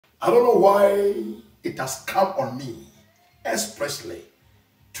I don't know why it has come on me expressly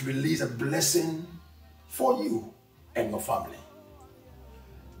to release a blessing for you and your family.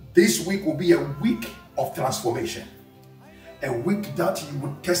 This week will be a week of transformation, a week that you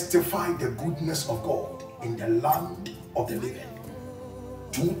will testify the goodness of God in the land of the living.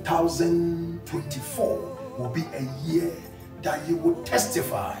 2024 will be a year that you will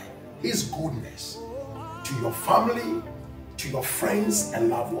testify His goodness to your family, to your friends and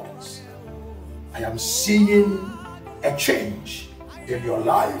loved ones. I am seeing a change in your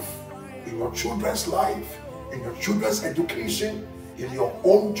life, in your children's life, in your children's education, in your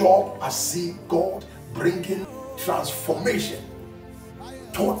own job. I see God bringing transformation,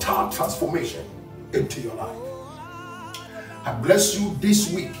 total transformation into your life. I bless you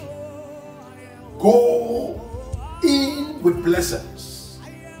this week. Go in with blessings.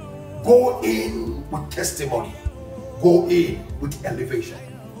 Go in with testimony. Go in with elevation.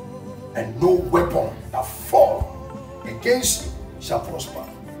 And no weapon that falls against you shall prosper.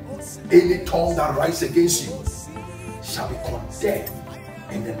 Any tongue that rises against you shall be condemned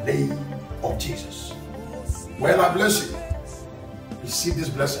in the name of Jesus. Well, I bless you. Receive this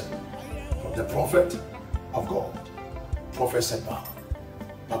blessing from the prophet of God, Rev Seth Baah.